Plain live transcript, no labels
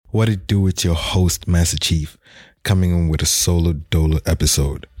What it do with your host, Master Chief, coming in with a solo Dolo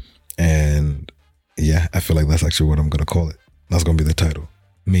episode. And yeah, I feel like that's actually what I'm going to call it. That's going to be the title.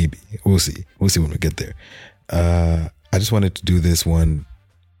 Maybe. We'll see. We'll see when we get there. I just wanted to do this one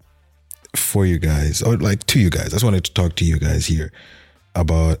for you guys, or like to you guys. I just wanted to talk to you guys here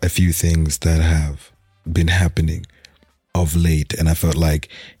about a few things that have been happening of late. And I felt like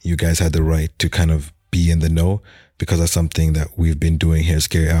you guys had the right to kind of be in the know, because that's something that we've been doing here at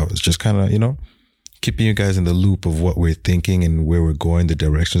Scary Hours. Just kind of, keeping you guys in the loop of what we're thinking and where we're going, the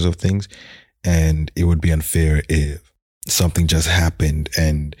directions of things. And it would be unfair if something just happened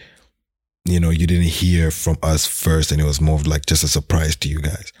and, you didn't hear from us first and it was more of like just a surprise to you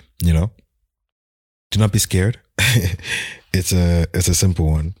guys, Do not be scared. It's a simple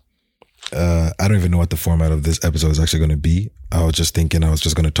one. I don't even know what the format of this episode is actually going to be. I was just thinking I was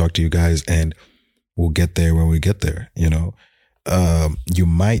just going to talk to you guys and we'll get there when we get there, You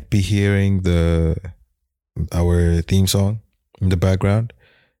might be hearing our theme song in the background.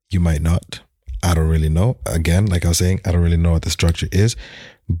 You might not. I don't really know. Again, like I was saying, I don't really know what the structure is,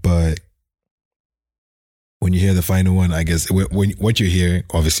 but when you hear the final one, I guess what you're hearing,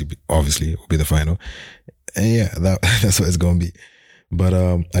 obviously will be the final. And yeah, that's what it's going to be. But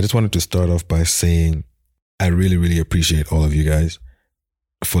I just wanted to start off by saying I really, really appreciate all of you guys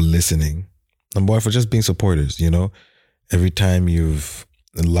for listening and for just being supporters, Every time you've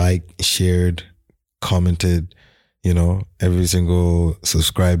liked, shared, commented, every single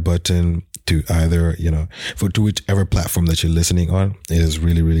subscribe button to either, to whichever platform that you're listening on, it has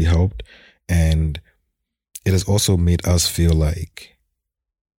really, really helped. And it has also made us feel like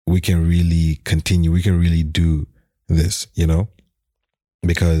we can really continue, we can really do this,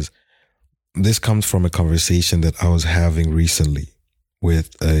 because this comes from a conversation that I was having recently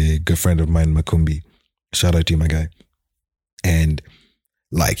with a good friend of mine, Makumbi. Shout out to you, my guy. And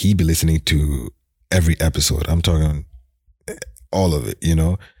like, he'd be listening to every episode. I'm talking all of it,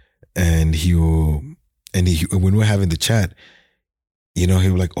 and when we're having the chat, he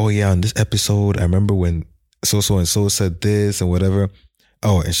was like, oh yeah, on this episode, I remember when so-and-so said this and whatever.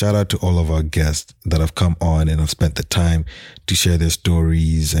 Oh, and shout out to all of our guests that have come on and have spent the time to share their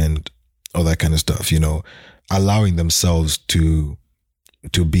stories and all that kind of stuff, allowing themselves to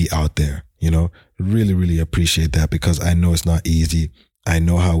be out there, really, really appreciate that, because I know it's not easy. I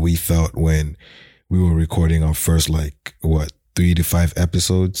know how we felt when we were recording our first, 3 to 5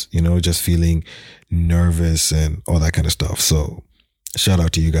 episodes, just feeling nervous and all that kind of stuff. So shout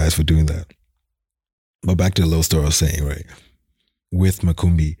out to you guys for doing that. But back to the little story I was saying, right? With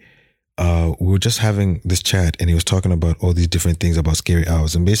Makumbi, we were just having this chat and he was talking about all these different things about Scary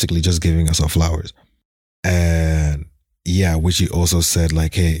Hours and basically just giving us our flowers. And yeah, which he also said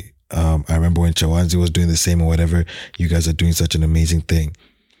like, hey, I remember when Chawanzi was doing the same or whatever, you guys are doing such an amazing thing.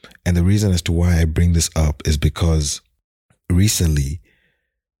 And the reason as to why I bring this up is because recently,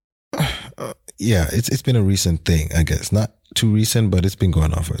 it's been a recent thing, I guess. Not too recent, but it's been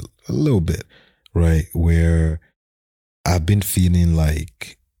going on for a little bit, right? Where I've been feeling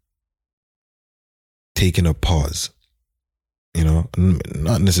like taking a pause,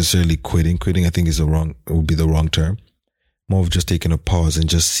 not necessarily quitting. Quitting, I think would be the wrong term. More of just taking a pause and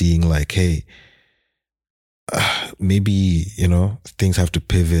just seeing like, hey, maybe, things have to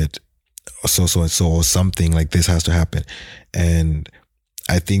pivot or so or something like this has to happen. And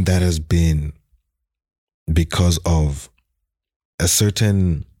I think that has been because of a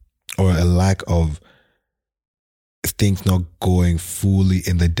certain or a lack of things not going fully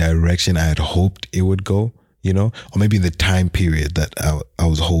in the direction I had hoped it would go, or maybe in the time period that I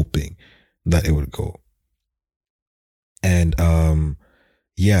was hoping that it would go. And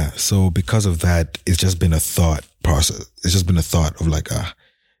so because of that, it's just been a thought process. It's just been a thought of like,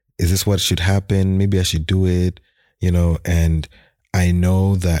 is this what should happen? Maybe I should do it, and I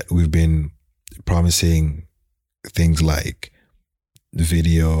know that we've been promising things like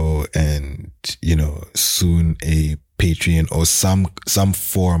video and, soon a Patreon or some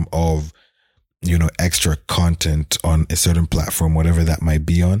form of, extra content on a certain platform, whatever that might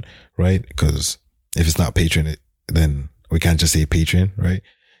be on, right? Because if it's not Patreon, then we can't just say Patreon, right?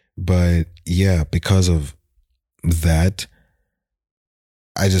 But yeah, because of that,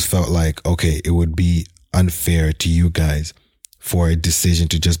 I just felt like, okay, it would be unfair to you guys for a decision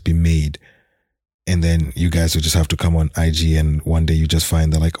to just be made. And then you guys would just have to come on IG and one day you just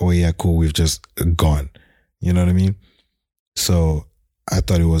find that like, oh yeah, cool, we've just gone. You know what I mean? So I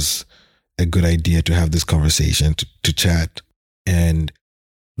thought it was a good idea to have this conversation, to chat and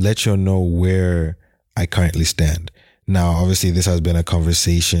let you know where I currently stand. Now, obviously, this has been a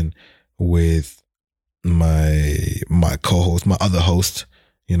conversation with my co-host, my other host,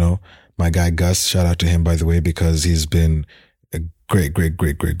 You know, my guy Gus, shout out to him, by the way, because he's been a great, great,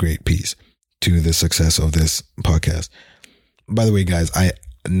 great, great, great piece to the success of this podcast. By the way, guys,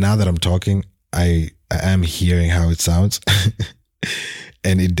 now that I'm talking, I am hearing how it sounds.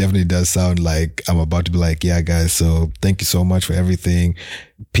 And it definitely does sound like I'm about to be like, yeah, guys, so thank you so much for everything.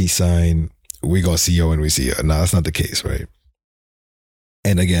 Peace sign. We're going to see you when we see you. No, that's not the case, right?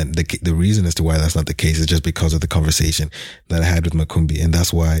 And again, the reason as to why that's not the case is just because of the conversation that I had with Makumbi. And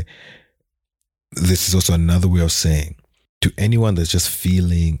that's why this is also another way of saying to anyone that's just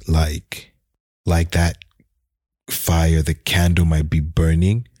feeling like that fire, the candle might be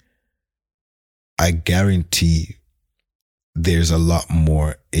burning, I guarantee there's a lot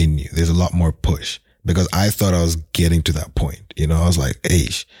more in you. There's a lot more push, because I thought I was getting to that point. You know, I was like, hey,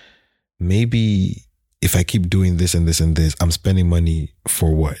 maybe if I keep doing this and this and this, I'm spending money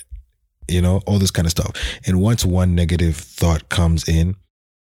for what? You know, all this kind of stuff. And once one negative thought comes in,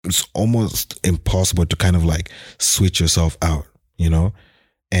 it's almost impossible to kind of like switch yourself out, you know?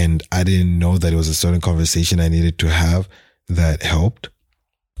 And I didn't know that it was a certain conversation I needed to have that helped,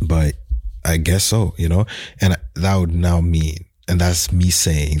 but I guess so, you know? And that would now mean, and that's me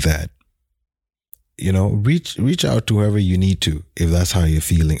saying that, you know, reach out to whoever you need to, if that's how you're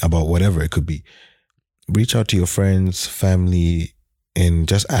feeling about whatever it could be. Reach out to your friends, family, and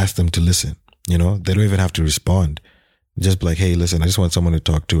just ask them to listen. You know, they don't even have to respond. Just be like, hey, listen, I just want someone to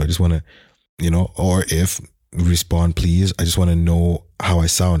talk to. I just want to, you know, or if respond, please. I just want to know how I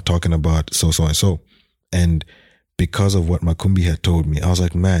sound talking about so and so. And because of what Makumbi had told me, I was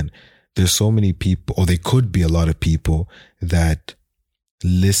like, man, there's so many people, or there could be a lot of people that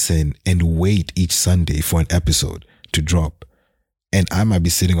listen and wait each Sunday for an episode to drop. And I might be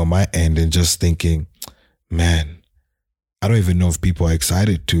sitting on my end and just thinking, man, I don't even know if people are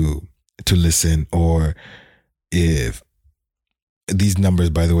excited to listen, or if these numbers,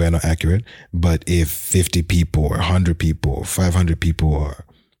 by the way, are not accurate, but if 50 people or 100 people or 500 people are,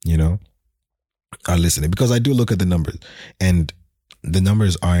 you know, are listening. Because I do look at the numbers, and the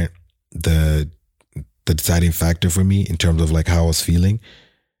numbers aren't the deciding factor for me in terms of like how I was feeling.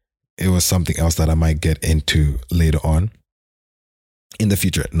 It was something else that I might get into later on in the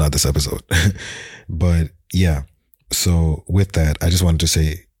future, not this episode. But yeah, so with that, I just wanted to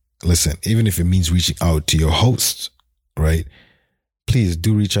say, listen, even if it means reaching out to your hosts, right? Please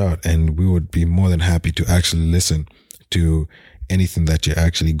do reach out, and we would be more than happy to actually listen to anything that you're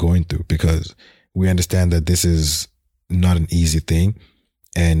actually going through, because we understand that this is not an easy thing,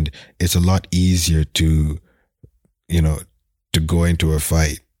 and it's a lot easier to, you know, to go into a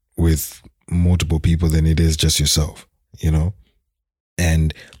fight with multiple people than it is just yourself, you know?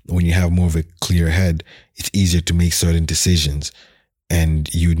 And when you have more of a clear head, it's easier to make certain decisions, and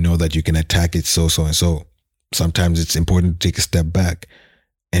you know that you can attack it so and so. Sometimes it's important to take a step back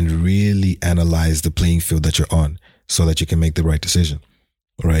and really analyze the playing field that you're on so that you can make the right decision,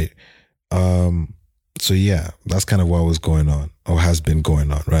 right? So yeah, that's kind of what was going on, or has been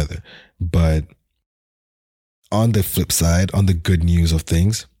going on rather. But on the flip side, on the good news of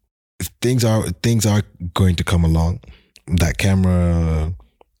things are going to come along. That camera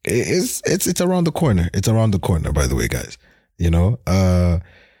it's around the corner. It's around the corner, by the way, guys. You know,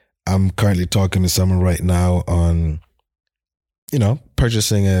 I'm currently talking to someone right now on, you know,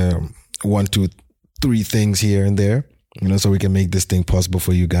 purchasing 1, 2, 3 things here and there, you know, so we can make this thing possible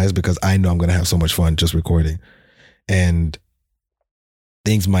for you guys, because I know I'm going to have so much fun just recording. And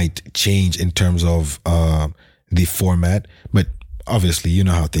things might change in terms of the format, but obviously, you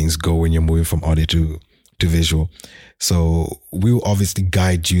know how things go when you're moving from audio to visual. So we will obviously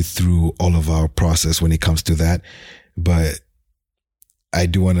guide you through all of our process when it comes to that. But I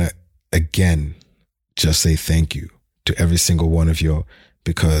do want to, again, just say thank you to every single one of you,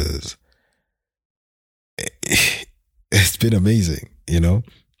 because it's been amazing, you know,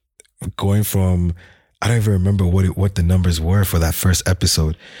 going from, I don't even remember what the numbers were for that first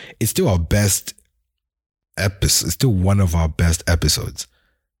episode. It's still our best episode. It's still one of our best episodes,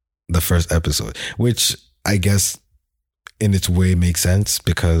 the first episode, which I guess in its way makes sense,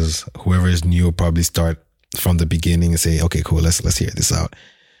 because whoever is new will probably start from the beginning and say, okay, cool, let's hear this out.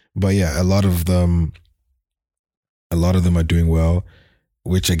 But yeah, a lot of them are doing well,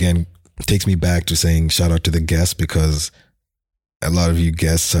 which again takes me back to saying shout out to the guests, because a lot of you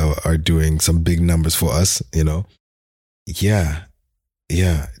guests are doing some big numbers for us, you know. Yeah,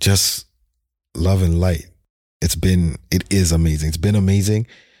 just love and light. It is amazing. It's been amazing,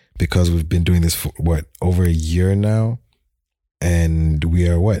 because we've been doing this for over a year now, and we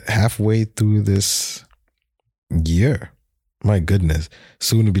are halfway through this year. My goodness.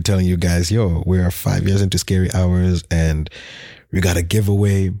 Soon we'll be telling you guys, yo, we are 5 years into Scary Hours, and We got a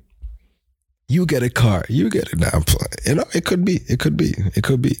giveaway. You get a car. You get it. Now, it could be.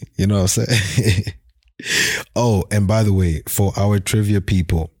 You know what I'm saying? Oh, and by the way, for our trivia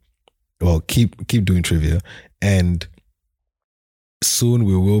people, well, keep doing trivia, and soon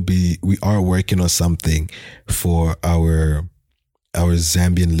we are working on something for our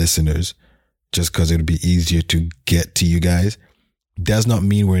Zambian listeners, just because it'll be easier to get to you guys. Does not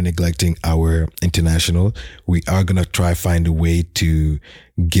mean we're neglecting our international. We are gonna try find a way to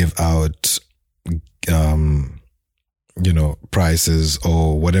give out, prizes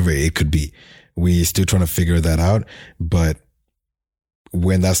or whatever it could be. We're still trying to figure that out, but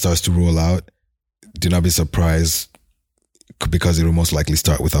when that starts to roll out, do not be surprised, because it will most likely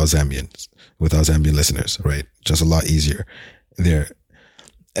start with our Zambian listeners, right? Just a lot easier there.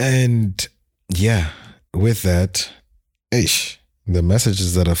 And yeah, with that, the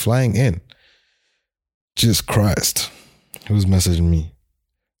messages that are flying in. Jesus Christ. Who's messaging me?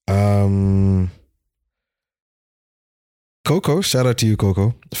 Coco, shout out to you,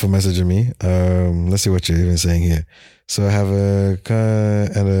 Coco, for messaging me. Let's see what you're even saying here. So I have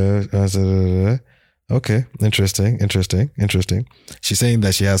okay, interesting. She's saying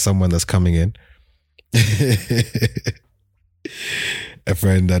that she has someone that's coming in. A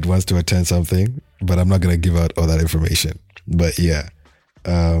friend that wants to attend something, but I'm not going to give out all that information. But yeah,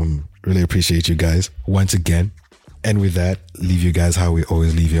 really appreciate you guys once again. And with that, leave you guys how we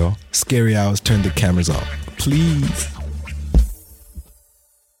always leave y'all. Scary hours, turn the cameras off, please.